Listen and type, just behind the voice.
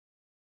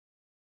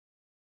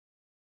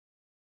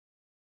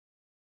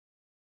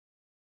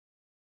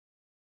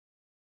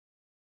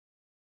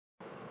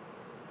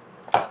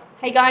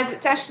Hey guys,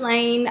 it's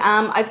Ashleen.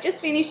 I've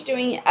just finished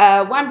doing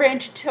a one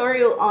brand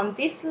tutorial on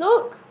this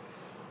look.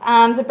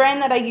 The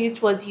brand that I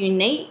used was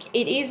Younique.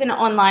 It is an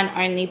online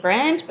only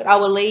brand, but I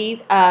will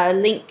leave a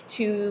link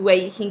to where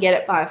you can get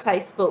it via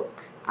Facebook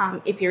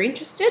if you're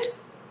interested.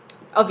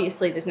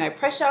 Obviously there's no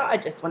pressure. I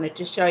just wanted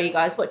to show you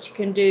guys what you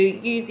can do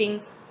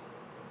using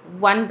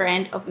one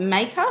brand of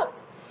makeup.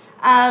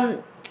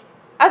 Other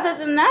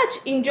than that,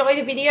 enjoy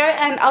the video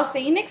and I'll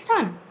see you next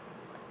time.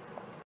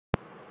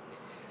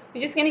 We're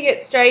just going to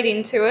get straight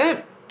into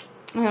it.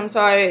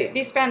 So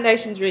this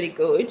foundation is really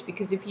good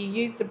because if you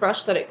use the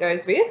brush that it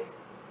goes with,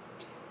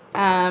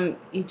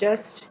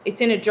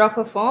 it's in a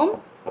dropper form,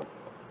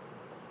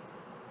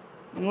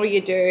 and all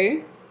you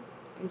do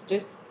is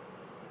just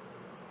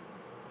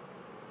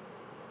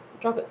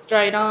drop it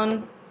straight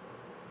on,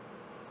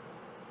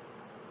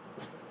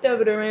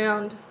 dab it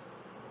around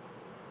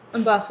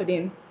and buff it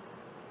in.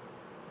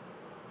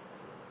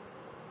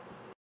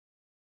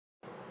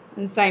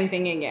 And same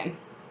thing again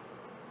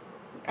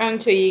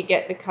until you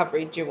get the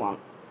coverage you want.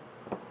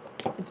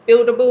 It's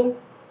buildable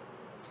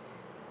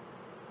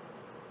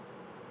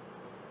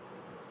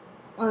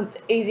and it's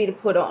easy to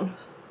put on,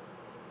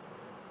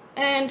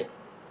 and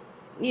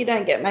you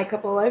don't get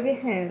makeup all over your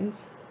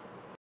hands.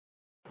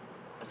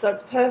 So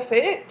it's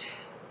perfect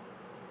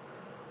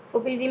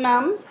for busy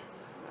mums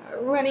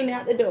running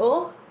out the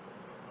door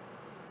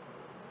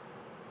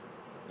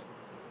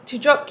to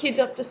drop kids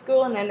off to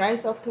school and then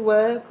race off to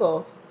work,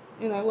 or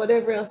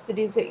whatever else it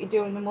is that you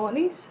do in the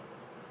mornings.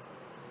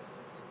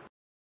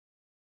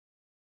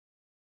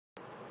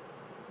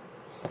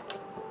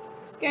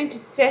 Just going to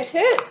set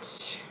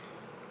it.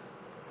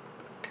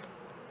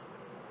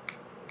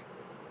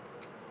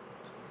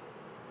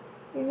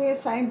 Using the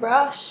same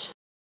brush.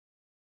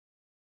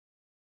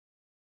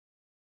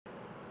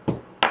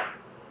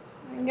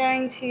 I'm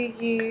going to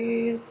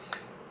use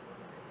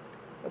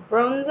a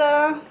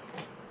bronzer.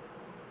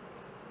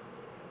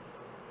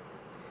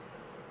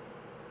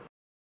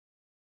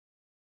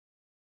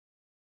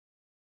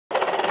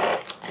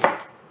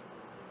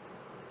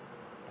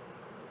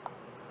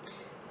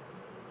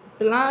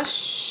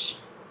 Blush.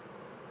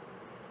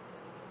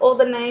 All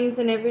the names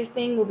and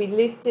everything will be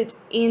listed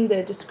in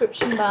the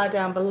description bar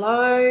down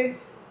below.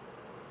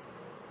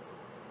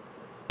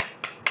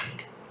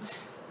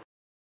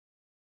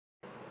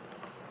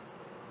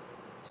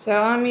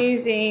 So I'm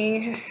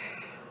using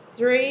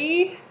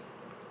 3,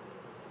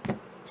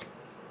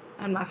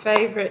 and my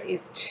favourite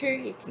is 2.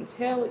 You can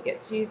tell it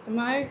gets used the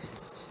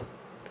most.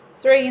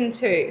 3 and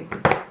 2.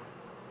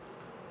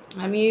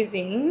 I'm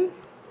using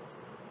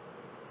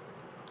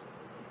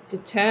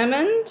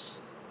Determined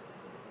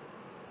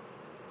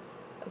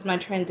as my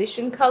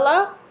transition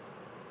colour.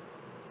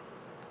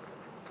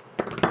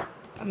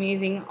 I'm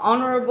using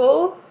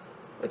Honourable,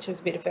 which has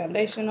a bit of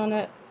foundation on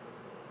it,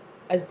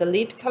 as the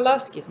lid colour,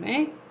 excuse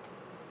me.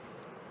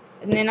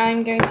 And then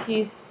I'm going to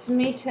use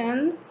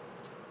Smitten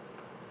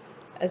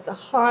as the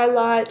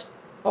highlight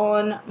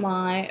on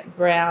my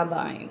brow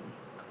bone.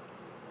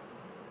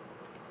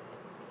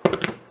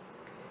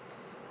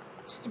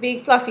 Just a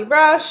big fluffy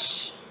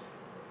brush.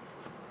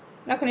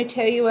 I'm not going to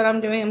tell you what I'm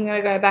doing. I'm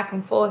going to go back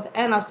and forth,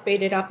 and I'll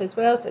speed it up as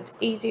well so it's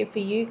easier for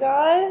you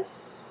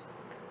guys.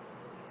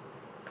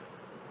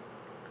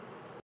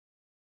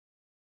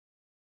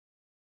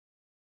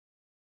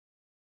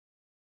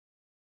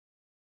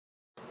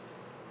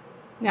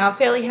 Now I'm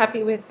fairly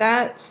happy with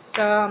that,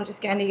 so I'm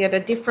just going to get a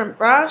different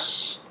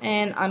brush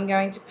and I'm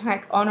going to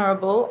pack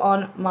Honourable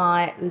on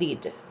my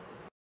lid.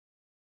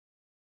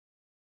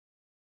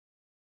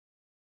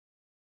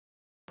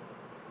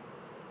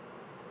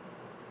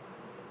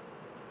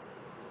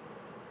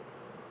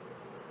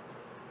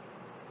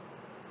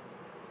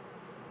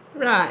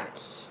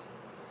 Right,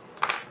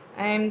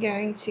 I'm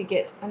going to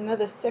get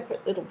another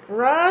separate little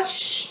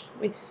brush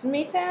with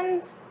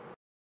Smitten.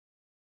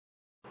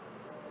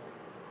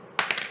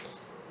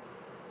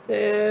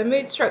 The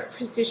Moodstruck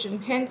Precision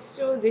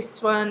Pencil,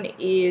 this one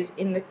is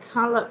in the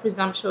colour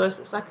Presumptuous.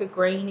 It's like a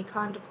greeny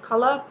kind of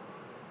colour.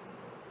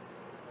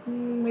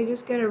 We're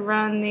just going to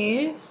run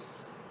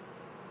this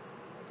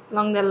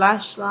along the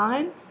lash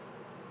line,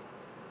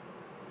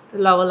 the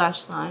lower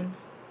lash line.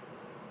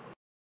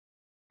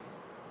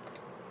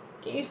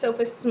 Get yourself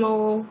a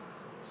small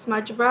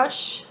smudge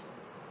brush.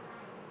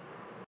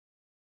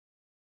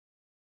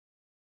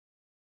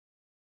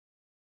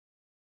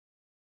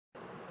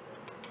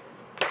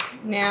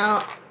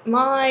 Now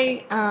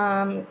my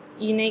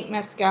Younique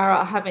mascara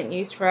I haven't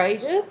used for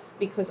ages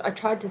because I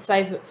tried to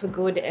save it for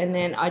good and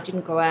then I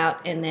didn't go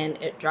out and then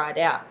it dried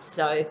out.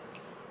 So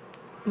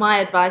my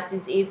advice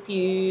is, if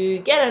you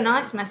get a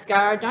nice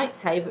mascara, don't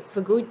save it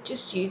for good,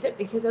 just use it,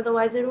 because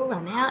otherwise it'll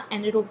run out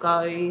and it'll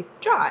go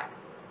dry.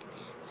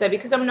 So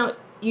because I'm not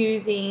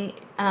using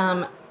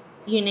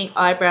Younique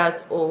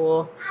eyebrows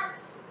or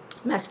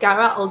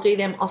mascara, I'll do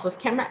them off of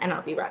camera and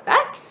I'll be right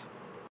back.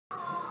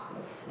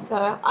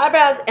 So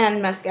eyebrows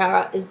and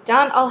mascara is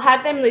done. I'll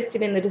have them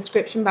listed in the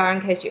description bar in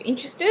case you're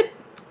interested.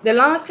 The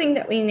last thing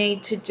that we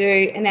need to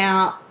do, and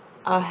now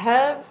I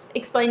have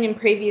explained in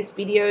previous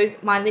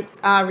videos, my lips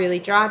are really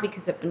dry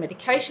because of the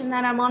medication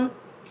that I'm on.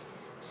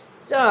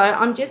 So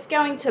I'm just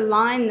going to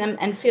line them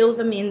and fill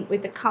them in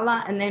with the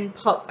colour and then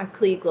pop a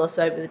clear gloss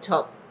over the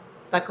top,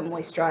 like a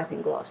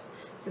moisturising gloss.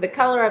 So the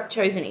colour I've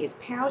chosen is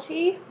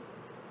Pouty.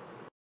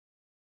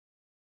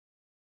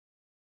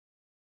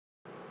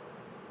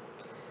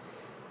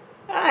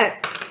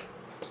 Alright,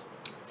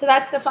 so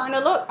that's the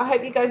final look. I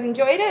hope you guys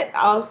enjoyed it.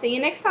 I'll see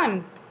you next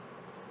time.